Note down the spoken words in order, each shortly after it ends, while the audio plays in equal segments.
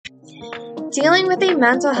Dealing with a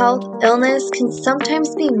mental health illness can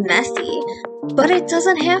sometimes be messy, but it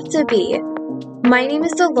doesn't have to be. My name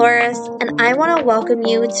is Dolores, and I want to welcome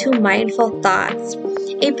you to Mindful Thoughts,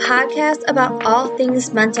 a podcast about all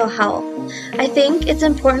things mental health. I think it's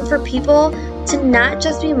important for people to not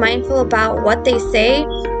just be mindful about what they say,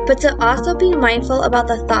 but to also be mindful about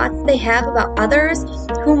the thoughts they have about others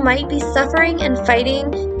who might be suffering and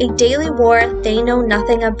fighting a daily war they know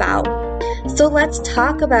nothing about. So let's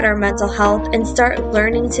talk about our mental health and start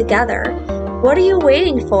learning together. What are you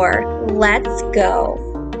waiting for? Let's go.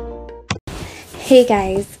 Hey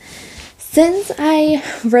guys, since I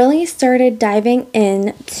really started diving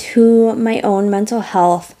into my own mental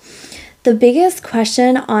health, the biggest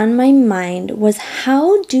question on my mind was,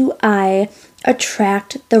 how do I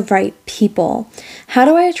attract the right people? How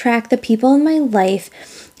do I attract the people in my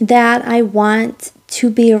life that I want to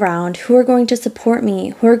be around, who are going to support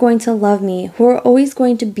me, who are going to love me, who are always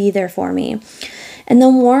going to be there for me? And the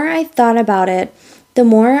more I thought about it, the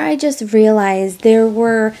more I just realized there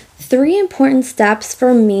were 3 important steps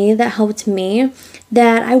for me that helped me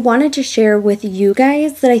that I wanted to share with you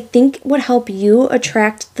guys that I think would help you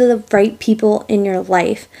attract the right people in your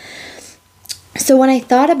life. So when I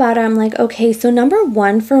thought about it, I'm like, okay, so number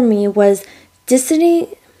 1 for me was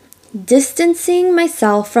distancing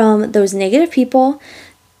myself from those negative people,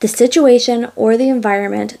 the situation, or the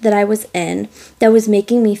environment that I was in that was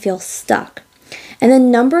making me feel stuck. And then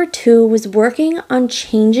number 2 was working on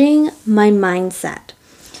changing my mindset.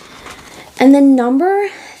 And then number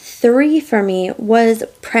 3 for me was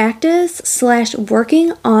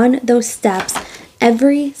practice/working on those steps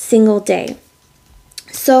every single day.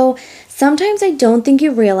 So sometimes I don't think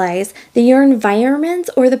you realize that your environment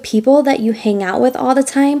or the people that you hang out with all the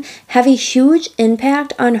time have a huge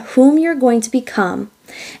impact on whom you're going to become.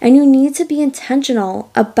 And you need to be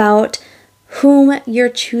intentional about whom you're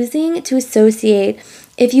choosing to associate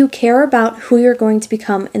if you care about who you're going to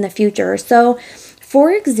become in the future. So,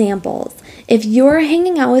 for example, if you're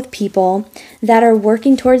hanging out with people that are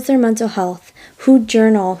working towards their mental health, who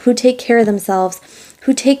journal, who take care of themselves,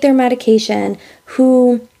 who take their medication,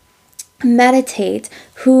 who meditate,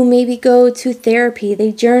 who maybe go to therapy,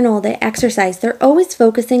 they journal, they exercise, they're always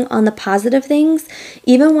focusing on the positive things,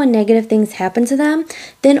 even when negative things happen to them,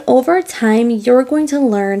 then over time, you're going to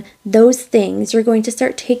learn those things. You're going to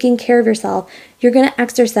start taking care of yourself. You're going to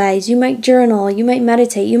exercise. You might journal. You might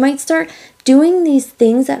meditate. You might start doing these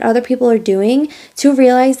things that other people are doing to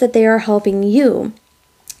realize that they are helping you.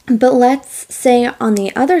 But let's say on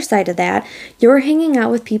the other side of that, you're hanging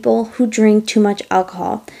out with people who drink too much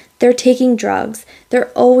alcohol. They're taking drugs. They're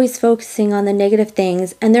always focusing on the negative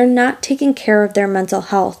things, and they're not taking care of their mental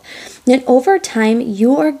health. And over time,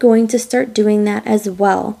 you are going to start doing that as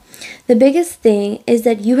well. The biggest thing is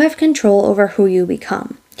that you have control over who you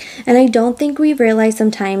become. And I don't think we realize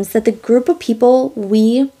sometimes that the group of people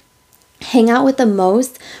we hang out with the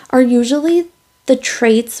most are usually the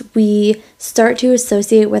traits we start to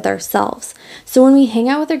associate with ourselves. So when we hang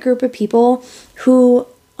out with a group of people who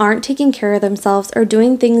aren't taking care of themselves or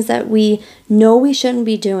doing things that we know we shouldn't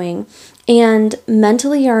be doing and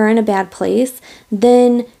mentally are in a bad place,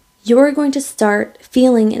 then you're going to start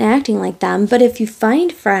feeling and acting like them. But if you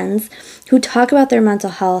find friends who talk about their mental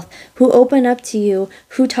health, who open up to you,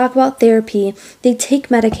 who talk about therapy, they take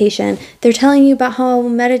medication, they're telling you about how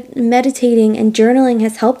meditating and journaling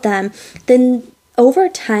has helped them, then over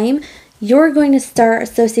time, you're going to start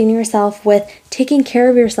associating yourself with taking care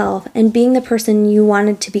of yourself and being the person you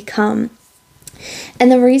wanted to become.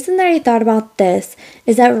 And the reason that I thought about this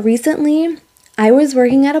is that recently I was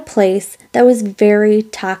working at a place that was very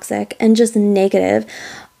toxic and just negative.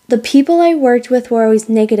 The people I worked with were always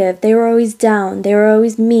negative. They were always down. They were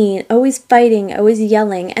always mean, always fighting, always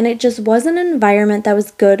yelling. And it just wasn't an environment that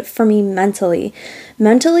was good for me mentally.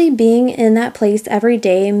 Mentally, being in that place every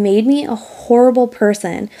day made me a horrible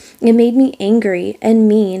person. It made me angry and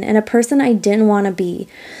mean and a person I didn't want to be.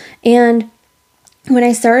 And when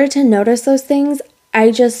I started to notice those things,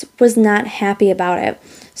 I just was not happy about it.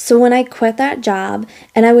 So when I quit that job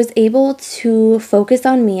and I was able to focus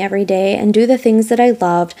on me every day and do the things that I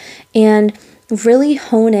loved and really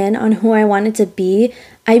hone in on who I wanted to be,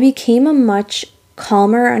 I became a much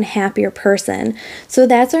calmer and happier person. So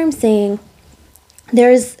that's what I'm saying.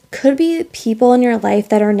 Could be people in your life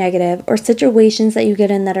that are negative, or situations that you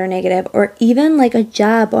get in that are negative, or even like a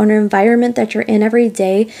job or an environment that you're in every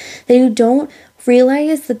day that you don't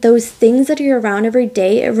realize that those things that you're around every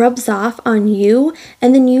day, it rubs off on you,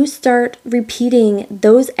 and then you start repeating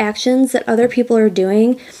those actions that other people are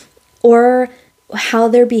doing or how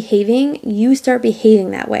they're behaving, you start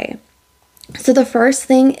behaving that way. So the first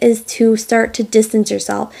thing is to start to distance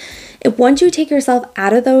yourself. Once you take yourself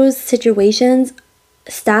out of those situations,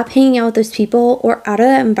 stop hanging out with those people or out of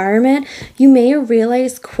that environment, you may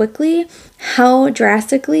realize quickly how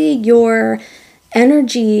drastically your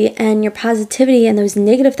energy and your positivity and those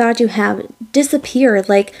negative thoughts you have disappear.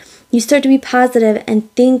 Like, you start to be positive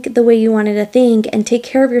and think the way you wanted to think and take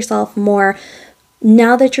care of yourself more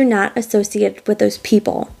now that you're not associated with those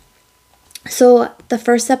people. So the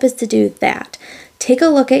first step is to do that. Take a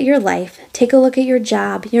look at your life, take a look at your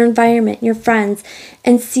job, your environment, your friends,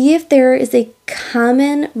 and see if there is a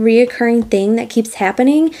common reoccurring thing that keeps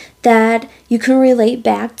happening that you can relate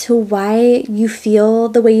back to why you feel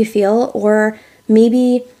the way you feel, or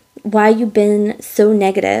maybe why you've been so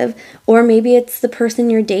negative, or maybe it's the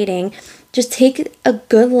person you're dating. Just take a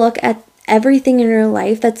good look at everything in your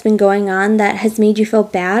life that's been going on that has made you feel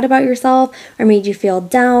bad about yourself, or made you feel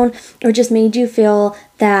down, or just made you feel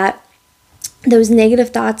that those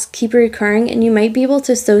negative thoughts keep recurring, and you might be able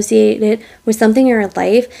to associate it with something in your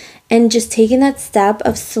life. And just taking that step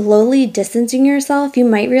of slowly distancing yourself, you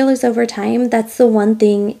might realize over time that's the one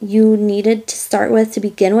thing you needed to start with to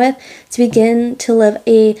begin to live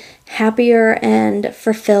a happier and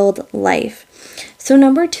fulfilled life. So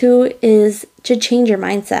number 2 is to change your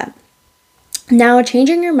mindset. Now,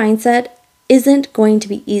 changing your mindset isn't going to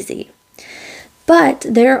be easy, but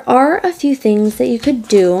there are a few things that you could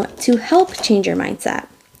do to help change your mindset.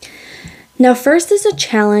 Now, first is to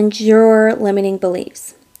challenge your limiting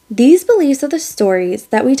beliefs. These beliefs are the stories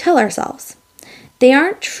that we tell ourselves. They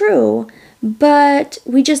aren't true, but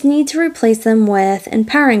we just need to replace them with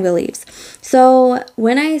empowering beliefs. So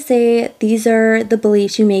when I say these are the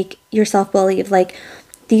beliefs you make yourself believe, like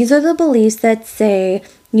these are the beliefs that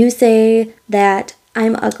you say that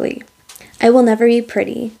I'm ugly, I will never be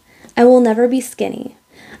pretty, I will never be skinny,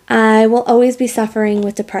 I will always be suffering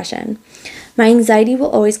with depression, my anxiety will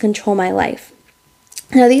always control my life.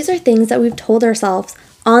 Now, these are things that we've told ourselves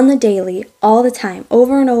on the daily, all the time,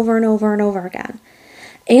 over and over and over and over again.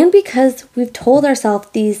 And because we've told ourselves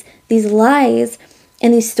these lies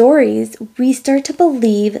and these stories, we start to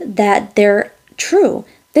believe that they're true.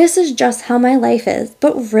 This is just how my life is,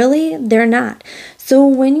 but really they're not. So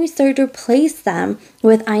when you start to replace them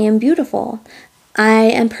with I am beautiful, I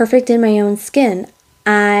am perfect in my own skin,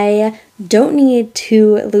 I don't need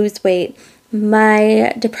to lose weight,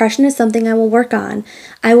 my depression is something I will work on,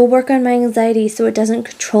 I will work on my anxiety so it doesn't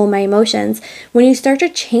control my emotions. When you start to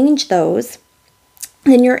change those,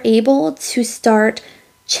 then you're able to start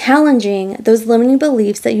challenging those limiting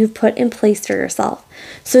beliefs that you've put in place for yourself.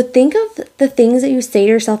 So think of the things that you say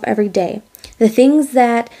to yourself every day, the things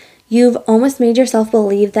that you've almost made yourself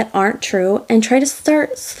believe that aren't true, and try to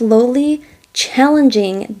start slowly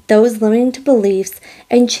challenging those limiting beliefs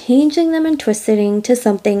and changing them and twisting to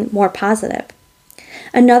something more positive.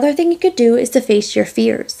 Another thing you could do is to face your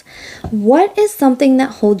fears. What is something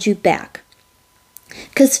that holds you back?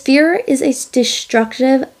 Because fear is a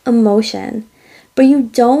destructive emotion, but you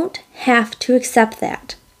don't have to accept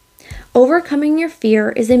that. Overcoming your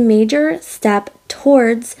fear is a major step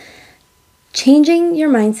towards changing your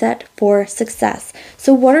mindset for success.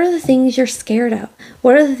 So what are the things you're scared of?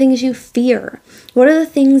 What are the things you fear? What are the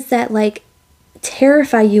things that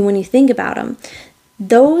terrify you when you think about them?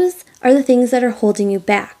 Those are the things that are holding you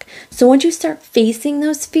back. So once you start facing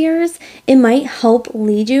those fears, it might help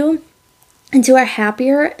lead you into a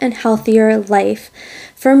happier and healthier life.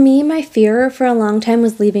 For me, my fear for a long time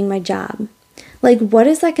was leaving my job. What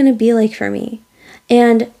is that going to be like for me?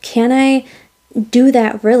 And can I do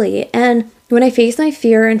that really? And when I faced my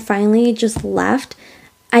fear and finally just left,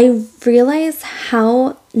 I realized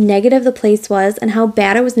how negative the place was and how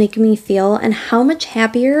bad it was making me feel and how much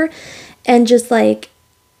happier and just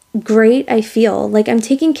great I feel. I'm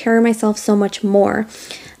taking care of myself so much more.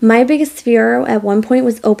 My biggest fear at one point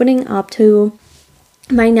was opening up to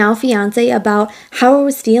my now fiance about how I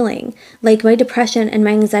was feeling, my depression and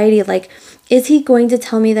my anxiety. Is he going to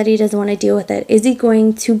tell me that he doesn't want to deal with it? Is he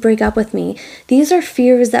going to break up with me? These are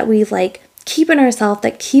fears that we keep in ourselves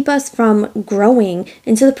that keep us from growing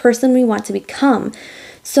into the person we want to become.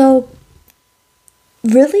 So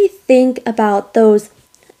really think about those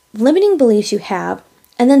limiting beliefs you have,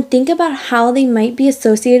 and then think about how they might be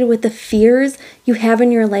associated with the fears you have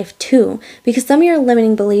in your life too. Because some of your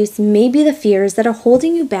limiting beliefs may be the fears that are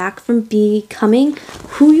holding you back from becoming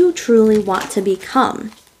who you truly want to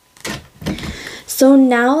become. So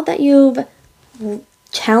now that you've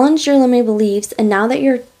challenged your limiting beliefs, and now that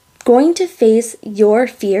you're going to face your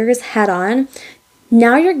fears head on,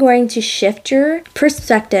 now you're going to shift your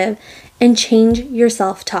perspective and change your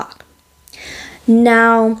self-talk.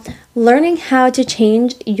 Now, learning how to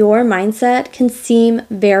change your mindset can seem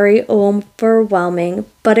very overwhelming,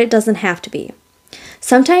 but it doesn't have to be.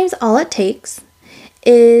 Sometimes all it takes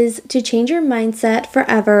is to change your mindset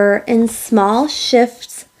forever in small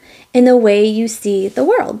shifts in the way you see the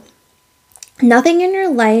world. Nothing in your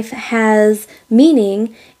life has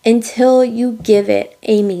meaning until you give it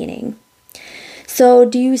a meaning. So,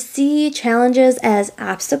 do you see challenges as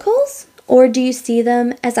obstacles or do you see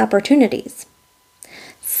them as opportunities?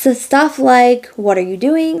 So, stuff like what are you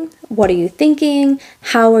doing? What are you thinking?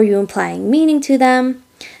 How are you implying meaning to them?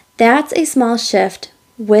 That's a small shift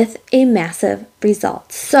with a massive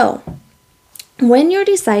result. So, when you're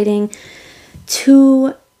deciding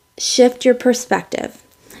to shift your perspective,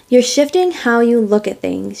 you're shifting how you look at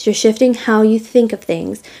things. You're shifting how you think of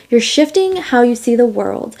things. You're shifting how you see the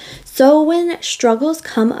world. So when struggles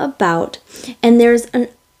come about and there's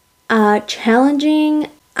a challenging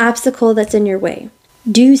obstacle that's in your way,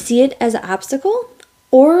 do you see it as an obstacle?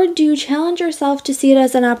 Or do you challenge yourself to see it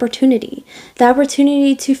as an opportunity? The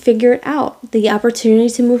opportunity to figure it out, the opportunity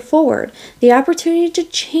to move forward, the opportunity to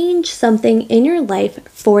change something in your life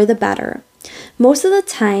for the better. Most of the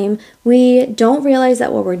time, we don't realize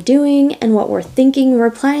that what we're doing and what we're thinking, we're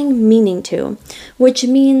applying meaning to, which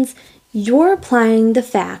means you're applying the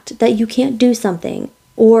fact that you can't do something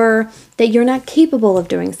or that you're not capable of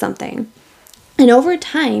doing something. And over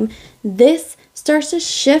time, this starts to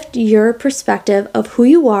shift your perspective of who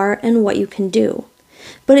you are and what you can do.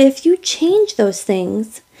 But if you change those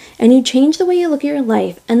things and you change the way you look at your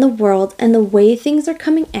life and the world and the way things are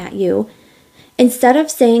coming at you, instead of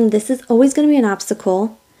saying this is always going to be an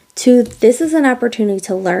obstacle, to this is an opportunity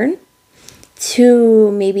to learn, to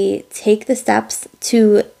maybe take the steps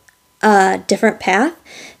to a different path,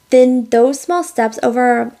 then those small steps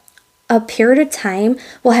over a period of time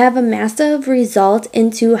will have a massive result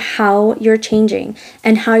into how you're changing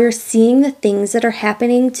and how you're seeing the things that are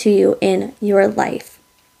happening to you in your life.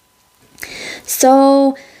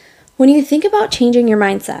 So, when you think about changing your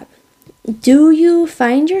mindset, do you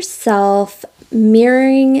find yourself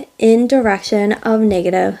mirroring in direction of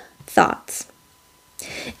negative thoughts?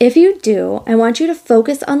 If you do, I want you to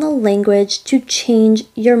focus on the language to change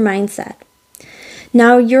your mindset.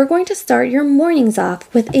 Now you're going to start your mornings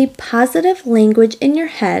off with a positive language in your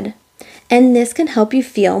head, and this can help you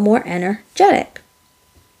feel more energetic.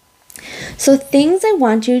 So things I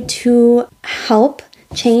want you to help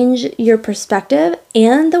change your perspective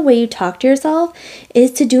and the way you talk to yourself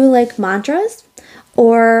is to do like mantras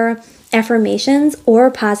or affirmations or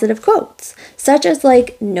positive quotes, such as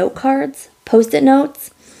like note cards, post-it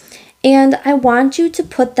notes, and I want you to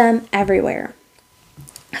put them everywhere.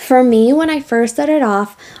 For me, when I first started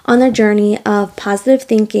off on the journey of positive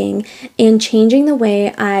thinking and changing the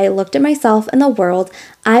way I looked at myself and the world,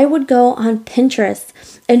 I would go on Pinterest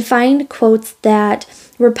and find quotes that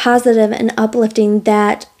were positive and uplifting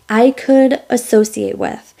that I could associate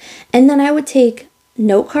with. And then I would take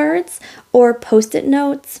note cards or post-it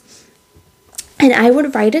notes and I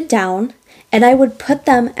would write it down and I would put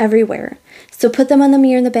them everywhere. So put them on the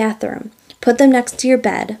mirror in the bathroom. Put them next to your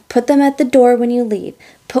bed. Put them at the door when you leave.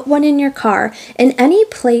 Put one in your car. In any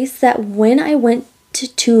place that when I went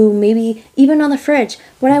to maybe even on the fridge,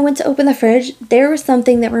 when I went to open the fridge, there was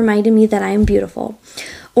something that reminded me that I am beautiful.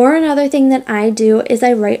 Or another thing that I do is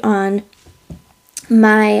I write on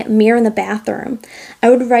my mirror in the bathroom. I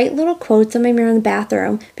would write little quotes on my mirror in the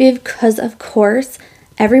bathroom because, of course,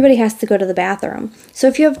 everybody has to go to the bathroom. So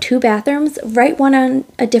if you have 2 bathrooms, write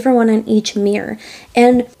a different one on each mirror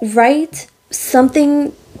and write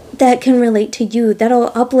something that can relate to you,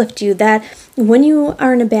 that'll uplift you, that when you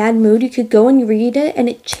are in a bad mood, you could go and read it and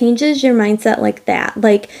it changes your mindset like that.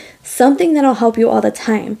 Like something that'll help you all the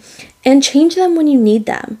time. And change them when you need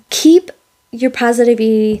them. Keep your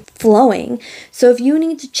positivity flowing. So if you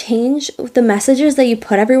need to change the messages that you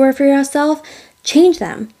put everywhere for yourself, change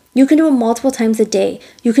them. You can do it multiple times a day.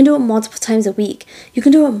 You can do it multiple times a week. You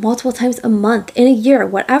can do it multiple times a month, in a year,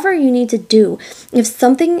 whatever you need to do. If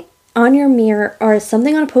something on your mirror or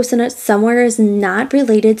something on a post-it note somewhere is not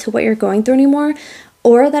related to what you're going through anymore,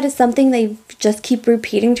 or that is something that you just keep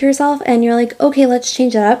repeating to yourself and you're like, okay, let's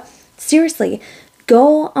change that up. Seriously,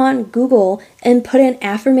 go on Google and put in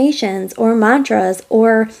affirmations or mantras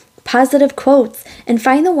or positive quotes and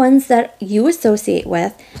find the ones that you associate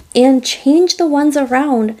with and change the ones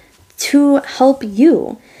around to help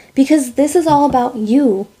you, because this is all about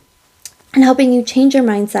you and helping you change your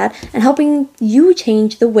mindset and helping you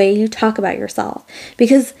change the way you talk about yourself.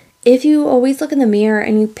 Because if you always look in the mirror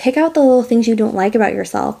and you pick out the little things you don't like about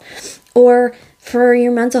yourself, or for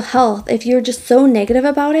your mental health, if you're just so negative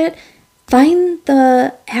about it, Find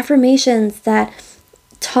the affirmations that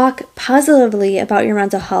talk positively about your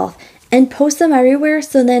mental health and post them everywhere,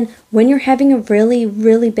 so then when you're having a really,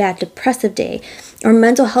 really bad depressive day or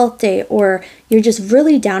mental health day, or you're just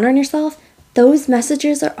really down on yourself, those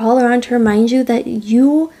messages are all around to remind you that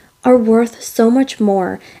you are worth so much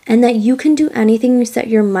more and that you can do anything you set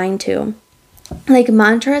your mind to. Like,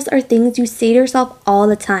 mantras are things you say to yourself all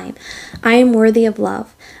the time. I am worthy of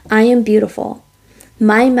love. I am beautiful.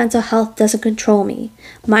 My mental health doesn't control me.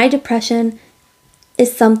 My depression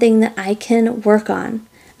is something that I can work on.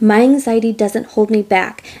 My anxiety doesn't hold me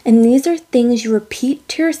back. And these are things you repeat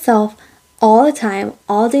to yourself all the time,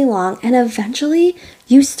 all day long, and eventually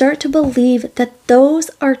you start to believe that those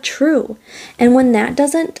are true. And when that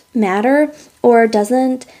doesn't matter or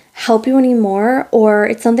doesn't help you anymore, or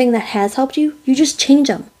it's something that has helped you, you just change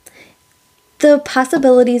them. The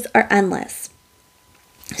possibilities are endless.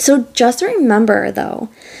 So just remember, though,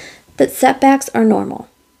 that setbacks are normal.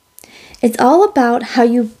 It's all about how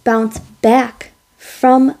you bounce back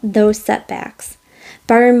from those setbacks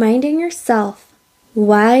by reminding yourself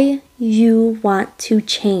why you want to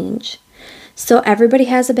change. So everybody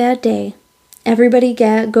has a bad day. Everybody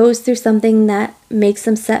goes through something that makes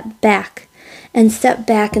them step back and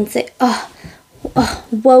say, oh,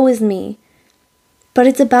 woe is me. But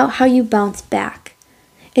it's about how you bounce back.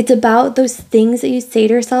 It's about those things that you say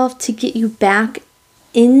to yourself to get you back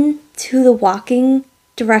into the walking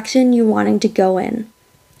direction you wanting to go in.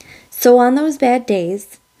 So on those bad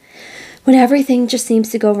days, when everything just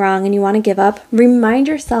seems to go wrong and you want to give up, remind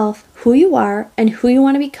yourself who you are and who you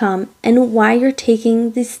want to become and why you're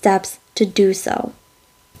taking these steps to do so.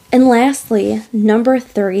 And lastly, number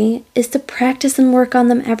 3 is to practice and work on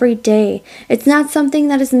them every day. It's not something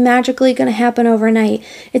that is magically going to happen overnight.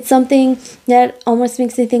 It's something that almost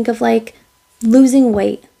makes me think of like losing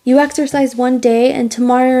weight. You exercise one day and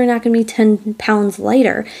tomorrow you're not going to be 10 pounds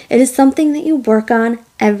lighter. It is something that you work on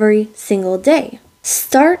every single day.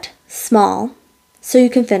 Start small so you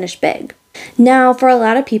can finish big. Now, for a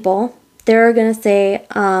lot of people, they're going to say,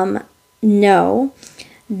 no,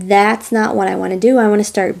 that's not what I want to do. I want to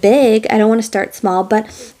start big. I don't want to start small.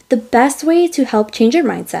 But the best way to help change your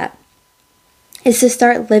mindset is to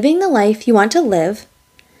start living the life you want to live,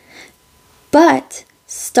 but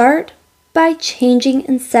start by changing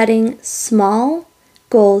and setting small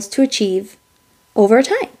goals to achieve over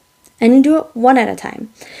time. And you do it one at a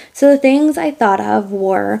time. So the things I thought of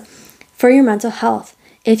were, for your mental health,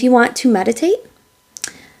 if you want to meditate,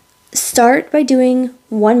 start by doing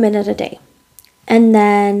 1 minute a day. And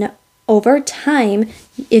then over time,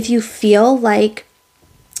 if you feel like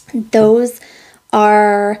those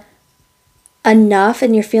are enough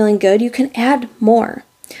and you're feeling good, you can add more.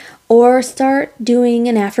 Or start doing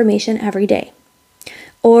an affirmation every day.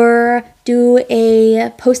 Or do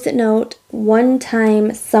a post-it note one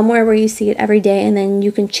time somewhere where you see it every day, and then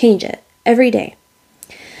you can change it every day.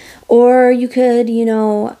 Or you could,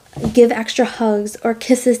 give extra hugs or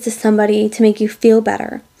kisses to somebody to make you feel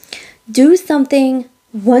better. Do something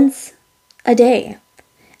once a day.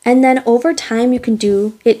 And then over time, you can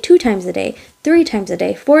do it 2 times a day, 3 times a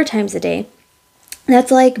day, 4 times a day.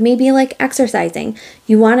 That's maybe like exercising.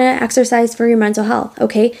 You want to exercise for your mental health,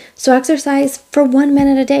 okay? So exercise for 1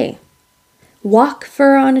 minute a day. Walk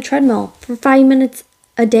on a treadmill for 5 minutes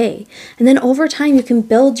a day. And then over time, you can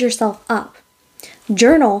build yourself up.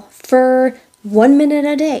 Journal for 1 minute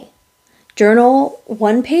a day. Journal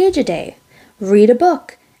 1 page a day. Read a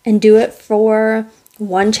book and do it for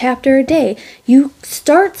 1 chapter a day. You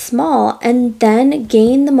start small and then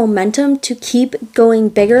gain the momentum to keep going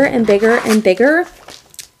bigger and bigger and bigger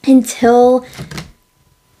until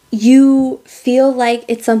you feel like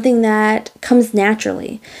it's something that comes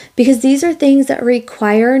naturally. Because these are things that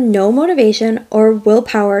require no motivation or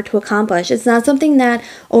willpower to accomplish. It's not something that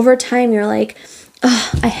over time you're like,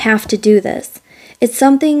 oh, I have to do this. It's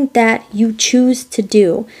something that you choose to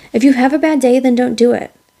do. If you have a bad day, then don't do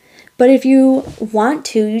it. But if you want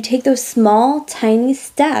to, you take those small, tiny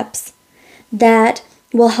steps that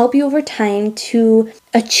will help you over time to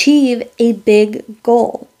achieve a big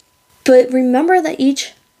goal. But remember that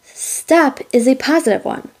each step is a positive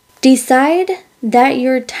one. Decide that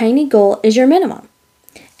your tiny goal is your minimum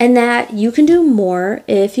and that you can do more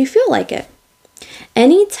if you feel like it.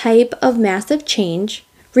 Any type of massive change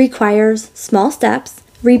requires small steps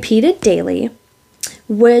repeated daily,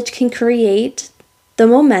 which can create the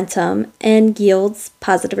momentum and yields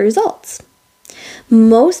positive results.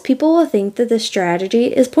 Most people will think that this strategy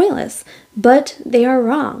is pointless, but they are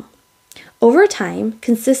wrong. Over time,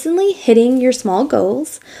 consistently hitting your small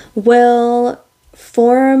goals will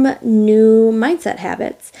form new mindset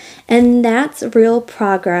habits, and that's real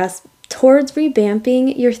progress towards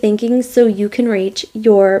revamping your thinking so you can reach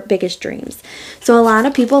your biggest dreams. So a lot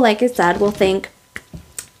of people, like I said, will think,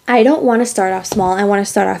 I don't want to start off small, I want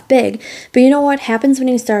to start off big. But you know what happens when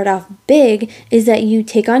you start off big is that you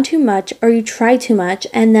take on too much or you try too much,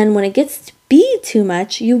 and then when it gets to be too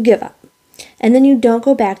much, you give up. And then you don't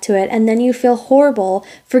go back to it, and then you feel horrible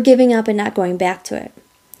for giving up and not going back to it.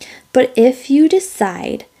 But if you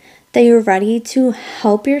decide that you're ready to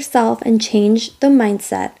help yourself and change the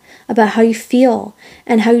mindset about how you feel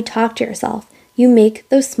and how you talk to yourself, you make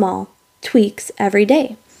those small tweaks every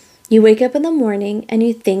day. You wake up in the morning and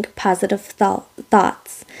you think positive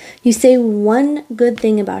thoughts. You say one good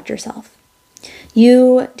thing about yourself.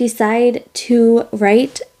 You decide to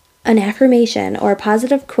write an affirmation or a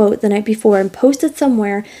positive quote the night before and post it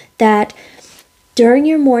somewhere that during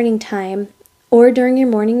your morning time or during your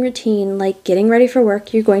morning routine, like getting ready for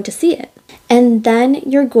work, you're going to see it. And then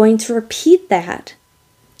you're going to repeat that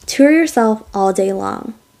to yourself all day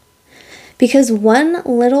long. Because one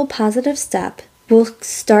little positive step will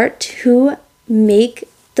start to make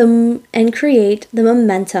them and create the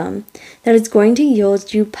momentum that is going to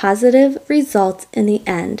yield you positive results in the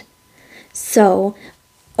end. So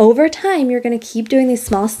over time, you're going to keep doing these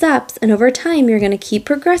small steps, and over time, you're going to keep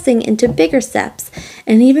progressing into bigger steps,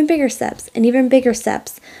 and even bigger steps, and even bigger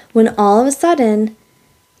steps, when all of a sudden,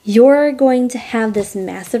 you're going to have this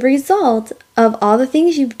massive result of all the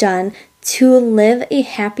things you've done to live a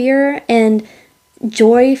happier and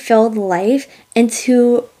joy-filled life and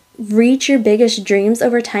to reach your biggest dreams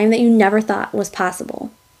over time that you never thought was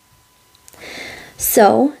possible.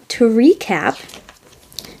 So, to recap,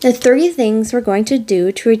 the 3 things we're going to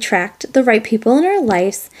do to attract the right people in our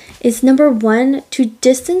lives is number 1, to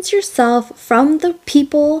distance yourself from the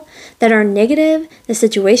people that are negative, the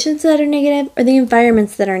situations that are negative, or the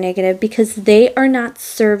environments that are negative because they are not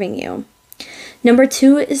serving you. Number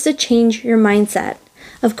 2 is to change your mindset.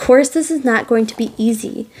 Of course, this is not going to be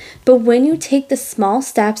easy, but when you take the small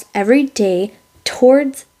steps every day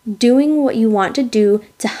towards doing what you want to do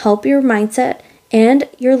to help your mindset and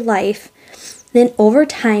your life, then over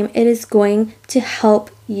time, it is going to help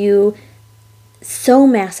you so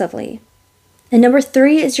massively. And number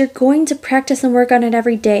 3 is you're going to practice and work on it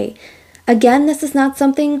every day. Again, this is not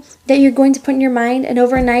something that you're going to put in your mind and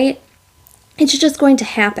overnight it's just going to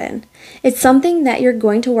happen. It's something that you're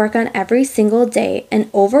going to work on every single day, and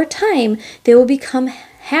over time, they will become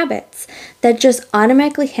habits that just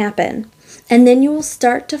automatically happen. And then you will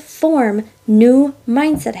start to form new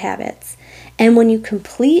mindset habits. And when you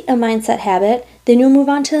complete a mindset habit, then you'll move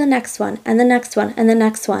on to the next one, and the next one, and the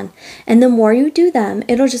next one. And the more you do them,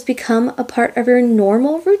 it'll just become a part of your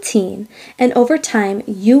normal routine. And over time,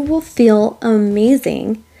 you will feel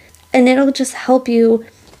amazing, and it'll just help you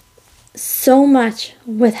so much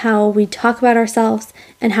with how we talk about ourselves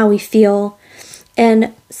and how we feel,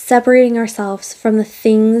 and separating ourselves from the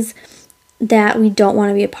things that we don't want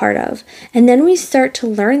to be a part of. And then we start to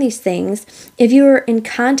learn these things. If you're in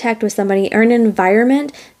contact with somebody or in an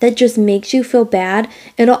environment that just makes you feel bad,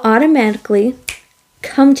 it'll automatically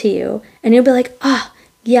come to you and you'll be like,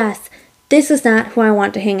 yes, this is not who I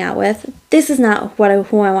want to hang out with. This is not who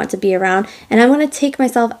I want to be around. And I'm going to take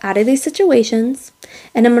myself out of these situations,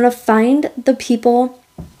 and I'm going to find the people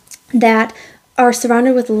that are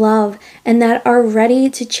surrounded with love and that are ready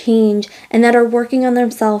to change and that are working on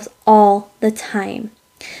themselves all the time.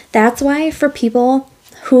 That's why for people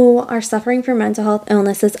who are suffering from mental health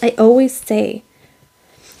illnesses, I always say,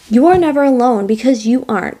 you are never alone, because you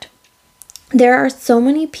aren't. There are so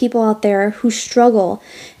many people out there who struggle,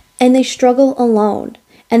 and they struggle alone.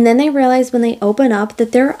 And then they realize when they open up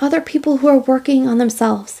that there are other people who are working on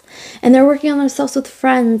themselves. And they're working on themselves with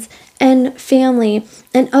friends and family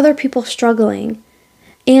and other people struggling.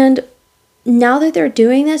 And now that they're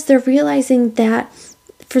doing this, they're realizing that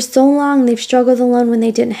for so long they've struggled alone when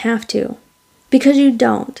they didn't have to. Because you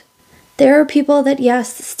don't. There are people that,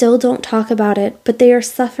 yes, still don't talk about it, but they are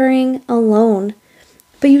suffering alone.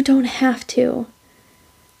 But you don't have to.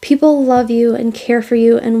 People love you and care for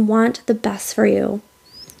you and want the best for you.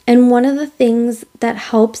 And one of the things that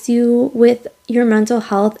helps you with your mental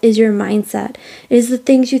health is your mindset. It is the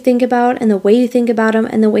things you think about and the way you think about them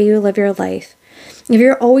and the way you live your life. If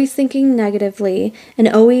you're always thinking negatively and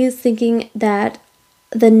always thinking that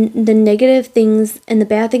the negative things and the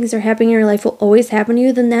bad things that are happening in your life will always happen to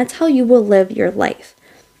you, then that's how you will live your life.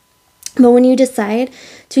 But when you decide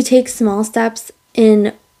to take small steps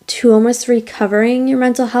in to almost recovering your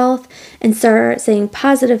mental health and start saying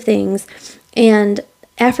positive things and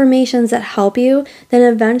affirmations that help you, then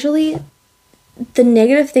eventually the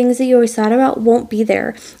negative things that you always thought about won't be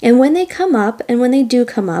there. And when they come up, and when they do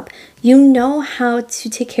come up, you know how to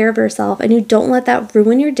take care of yourself, and you don't let that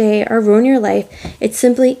ruin your day or ruin your life. It's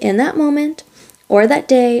simply in that moment or that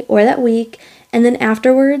day or that week, and then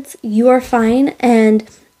afterwards you are fine and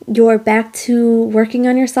you're back to working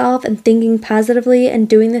on yourself and thinking positively and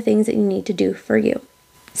doing the things that you need to do for you.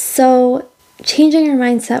 So changing your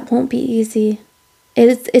mindset won't be easy.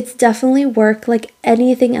 It's definitely work like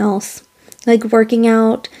anything else, like working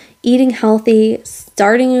out, eating healthy,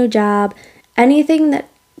 starting a new job, anything that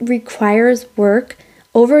requires work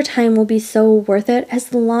over time will be so worth it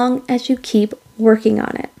as long as you keep working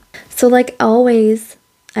on it. So like always,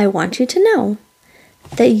 I want you to know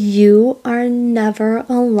that you are never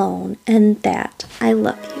alone and that I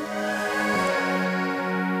love you.